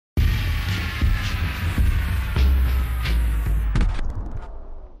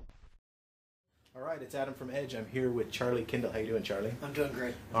right, it's Adam from Edge. I'm here with Charlie Kindel. How you doing, Charlie? I'm doing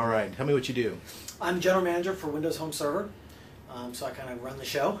great. All right, tell me what you do. I'm general manager for Windows Home Server, so I kind of run the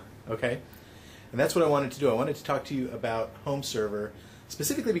show. Okay, and that's what I wanted to do. I wanted to talk to you about Home Server,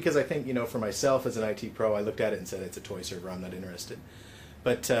 specifically because I think, for myself as an IT pro, I looked at it and said it's a toy server, I'm not interested.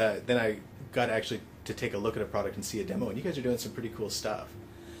 But then I got actually to take a look at a product and see a demo, and you guys are doing some pretty cool stuff.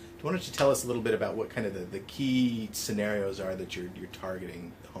 Why don't you tell us a little bit about what kind of the key scenarios are that you're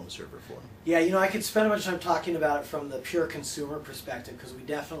targeting the Home Server for? Yeah, I could spend a bunch of time talking about it from the pure consumer perspective, because we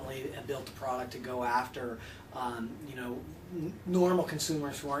definitely have built a product to go after, normal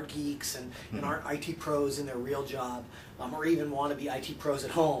consumers who aren't geeks and aren't IT pros in their real job, or even want to be IT pros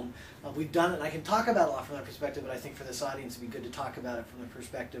at home. We've done it, and I can talk about it a lot from that perspective, but I think for this audience it'd be good to talk about it from the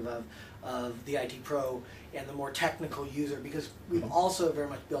perspective of the IT pro and the more technical user, because we've also very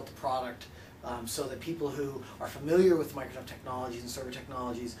much built the product so that people who are familiar with Microsoft technologies and server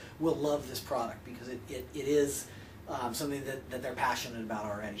technologies will love this product, because it is something that they're passionate about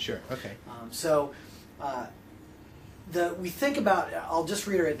already. Sure, okay. We think about, I'll just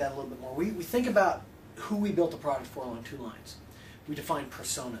reiterate that a little bit more, we think about who we built the product for along two lines. We define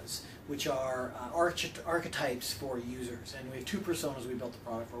personas, which are archetypes for users, and we have two personas we built the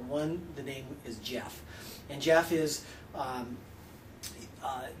product for. One, the name is Jeff, and Jeff is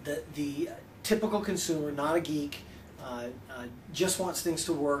the typical consumer, not a geek, just wants things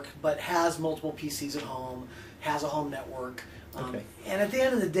to work, but has multiple PCs at home, has a home network. Okay. And at the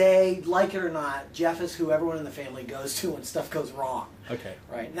end of the day, like it or not, Jeff is who everyone in the family goes to when stuff goes wrong. Okay.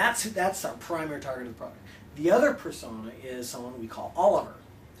 Right, and that's our primary target of the product. The other persona is someone we call Oliver,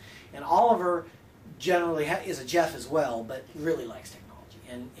 and Oliver generally is a Jeff as well, but really likes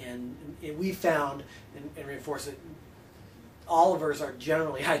technology. And we found and reinforce it. Olivers are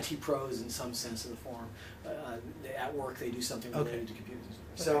generally IT pros in some sense of the form. At work, they do something related to computers.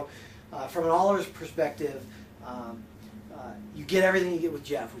 Okay. So, from an Oliver's perspective, you get everything you get with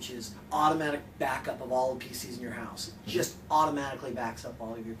Jeff, which is automatic backup of all the PCs in your house. It just automatically backs up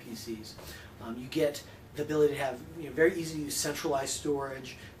all of your PCs. You get the ability to have very easy to use centralized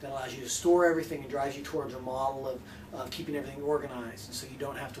storage that allows you to store everything and drives you towards a model of keeping everything organized, and so you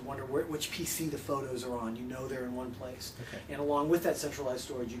don't have to wonder which PC the photos are on. They're in one place. Okay. And along with that centralized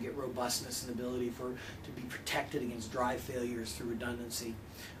storage, you get robustness and ability to be protected against drive failures through redundancy.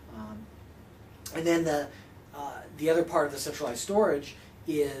 And then the other part of the centralized storage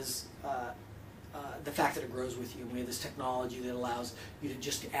is the fact that it grows with you. And we have this technology that allows you to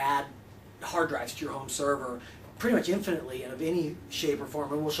just add hard drives to your home server pretty much infinitely and of any shape or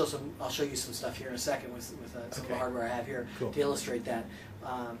form. And I'll show you some stuff here in a second with some of the hardware I have here to illustrate that.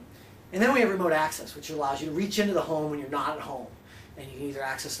 And then we have remote access, which allows you to reach into the home when you're not at home. And you can either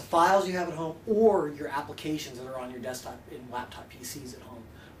access the files you have at home or your applications that are on your desktop and laptop PCs at home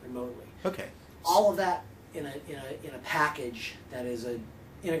remotely. Okay. All of that in a package that is an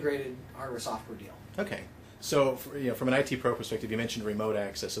integrated hardware-software deal. Okay. So, from an IT pro perspective, you mentioned remote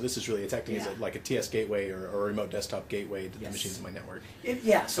access. So this is really, it's acting as like a TS gateway or a remote desktop gateway to the machines in my network.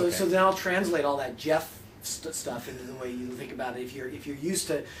 So then I'll translate all that Jeff stuff into the way you think about it. If you're used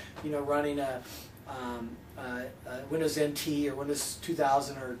to, running a Windows NT or Windows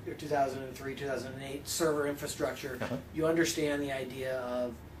 2000 or 2003, 2008 server infrastructure, you understand the idea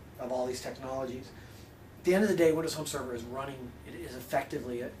of all these technologies. At the end of the day, Windows Home Server is running, it is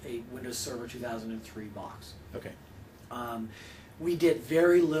effectively a Windows Server 2003 box. Okay. We did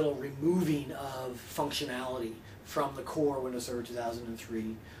very little removing of functionality from the core Windows Server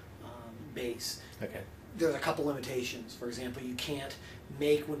 2003 base. Okay. There's a couple limitations. For example, you can't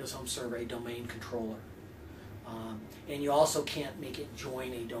make Windows Home Server a domain controller. And you also can't make it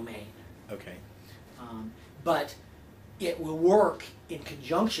join a domain. Okay. But it will work in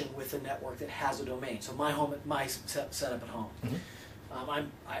conjunction with a network that has a domain. So my setup at home.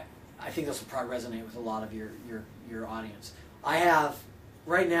 I think this will probably resonate with a lot of your audience. I have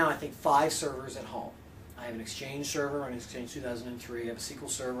right now, I think, 5 servers at home. I have an Exchange server, an Exchange 2003. I have a SQL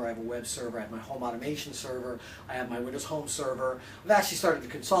server. I have a web server. I have my home automation server. I have my Windows Home server. I've actually started to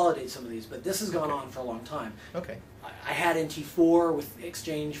consolidate some of these, but this has gone on for a long time. Okay. I had NT4 with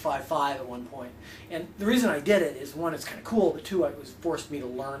Exchange 5.5 at one point. And the reason I did it is, one, it's kind of cool, but two, it was forced me to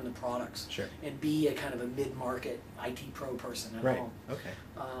learn the products and be a kind of a mid-market IT pro person at home. Okay.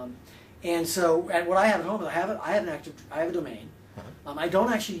 And so, what I have at home is I have a domain. I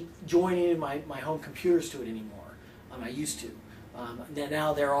don't actually join in my home computers to it anymore. I used to.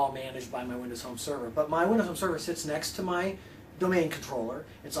 Now they're all managed by my Windows Home Server. But my Windows Home Server sits next to my domain controller.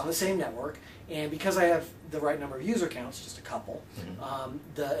 It's on the same network. And because I have the right number of user accounts, just a couple,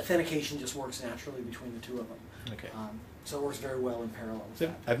 the authentication just works naturally between the two of them. Okay. So it works very well in parallel with So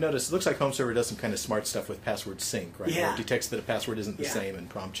that. I've noticed it looks like Home Server does some kind of smart stuff with password sync, right? Yeah. Where it detects that a password isn't the Yeah. same and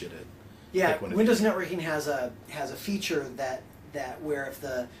prompts you to Yeah, pick one of Windows these. networking has a feature that where if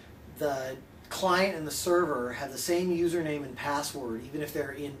the client and the server have the same username and password, even if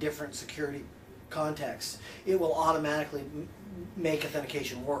they're in different security contexts, it will automatically make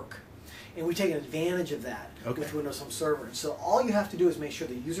authentication work. And we've taken advantage of that with Windows Home Server. And so all you have to do is make sure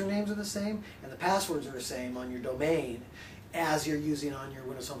the usernames are the same and the passwords are the same on your domain as you're using on your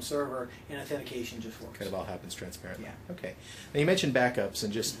Windows Home Server, and authentication just works. Kind of all happens transparently. Yeah. Okay. Now you mentioned backups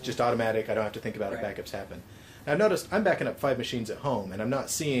and just automatic. I don't have to think about Right. it. Backups happen. Now, I've noticed I'm backing up 5 machines at home, and I'm not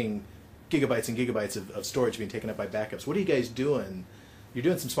seeing gigabytes and gigabytes of storage being taken up by backups. What are you guys doing? You're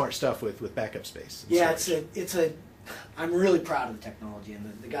doing some smart stuff with backup space. And Yeah, storage. I'm really proud of the technology,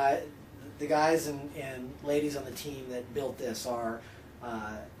 and the guys and ladies on the team that built this are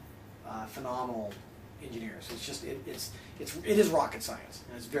phenomenal engineers. It's just it is rocket science,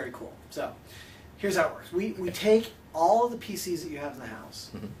 and it's very cool. So here's how it works. We take all of the PCs that you have in the house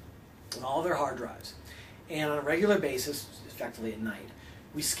and all of their hard drives, and on a regular basis, effectively at night,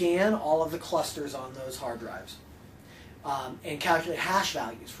 we scan all of the clusters on those hard drives and calculate hash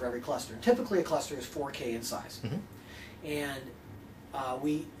values for every cluster. Typically a cluster is 4K in size. And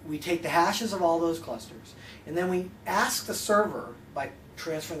we take the hashes of all those clusters, and then we ask the server, by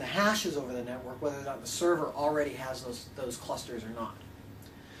transferring the hashes over the network, whether or not the server already has those clusters or not.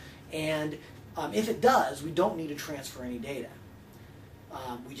 And if it does, we don't need to transfer any data.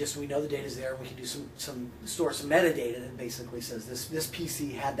 We know the data is there, and we can do store some metadata that basically says this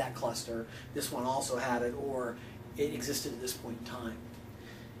PC had that cluster, this one also had it, or it existed at this point in time.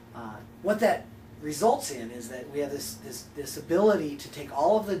 What that results in is that we have this ability to take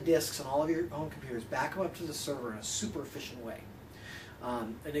all of the disks on all of your home computers, back them up to the server in a super efficient way.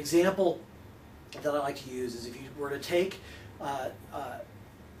 An example that I like to use is if you were to take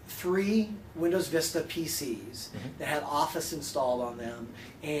 3 Windows Vista PCs that had Office installed on them,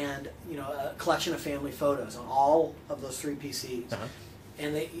 and a collection of family photos on all of those 3 PCs,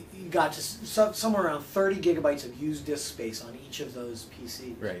 and you got to somewhere around 30 gigabytes of used disk space on each of those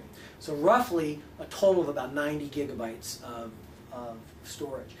PCs. Right. So roughly a total of about 90 gigabytes of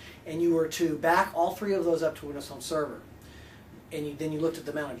storage. And you were to back all 3 of those up to Windows Home Server, and then you looked at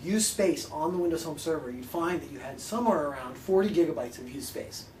the amount of used space on the Windows Home Server, you'd find that you had somewhere around 40 gigabytes of used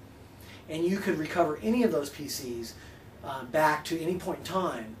space. And you could recover any of those PCs back to any point in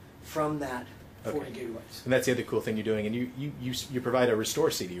time from that 40 gigabytes. And that's the other cool thing you're doing. And you provide a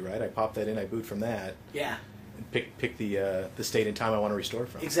restore CD, right? I pop that in, I boot from that. Yeah. And pick the state and time I want to restore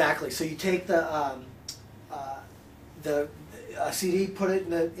from. Exactly. So you take the CD, put it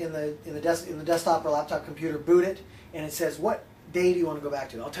in the desktop or laptop computer, boot it, and it says, what day do you want to go back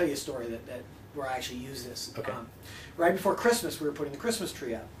to? I'll tell you a story where I actually use this. Okay. Right before Christmas, we were putting the Christmas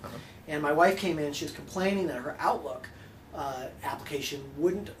tree up, and my wife came in. She was complaining that her Outlook application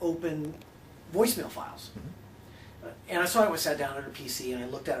wouldn't open voicemail files. And so I sat down at her PC and I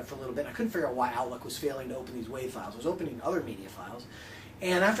looked at it for a little bit. And I couldn't figure out why Outlook was failing to open these WAV files. It was opening other media files.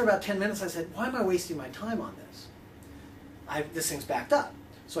 And after about 10 minutes, I said, why am I wasting my time on this? This thing's backed up.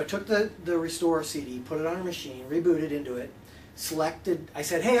 So I took the restore CD, put it on her machine, rebooted into it, selected. I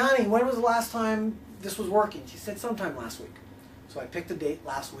said, hey, honey, when was the last time this was working? She said, sometime last week. So I picked the date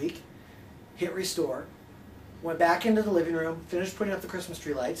last week, hit restore, went back into the living room, finished putting up the Christmas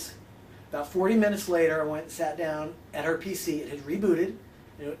tree lights. About 40 minutes later, I went and sat down at her PC. It had rebooted.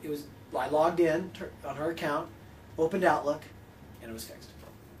 I logged in on her account, opened Outlook, and it was fixed.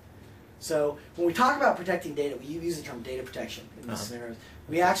 So when we talk about protecting data, we use the term data protection in these scenarios.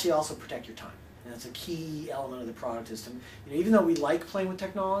 We actually also protect your time. And that's a key element of the product is to, even though we like playing with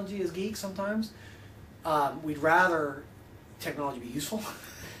technology as geeks sometimes, we'd rather technology be useful.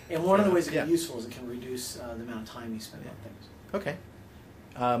 And one of the ways it can be useful is it can reduce the amount of time you spend on things. Okay.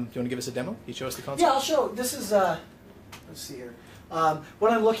 Do you want to give us a demo? You show us the console? Yeah, I'll show. This is, let's see here.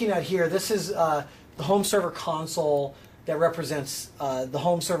 What I'm looking at here, this is the home server console that represents the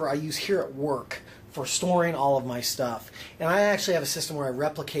home server I use here at work for storing all of my stuff. And I actually have a system where I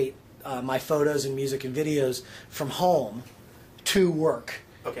replicate my photos and music and videos from home to work.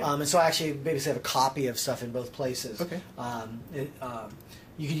 Okay. And so I actually basically have a copy of stuff in both places. Okay.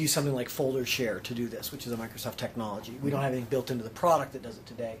 You could use something like Folder Share to do this, which is a Microsoft technology. We don't have anything built into the product that does it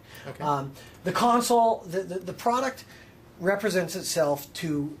today. Okay. The console, the product represents itself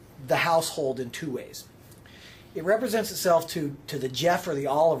to the household in 2 ways. It represents itself to the Jeff or the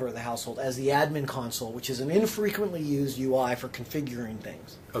Oliver of the household as the admin console, which is an infrequently used UI for configuring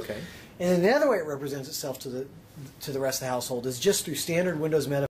things. Okay. And then the other way it represents itself to the rest of the household is just through standard Windows Meta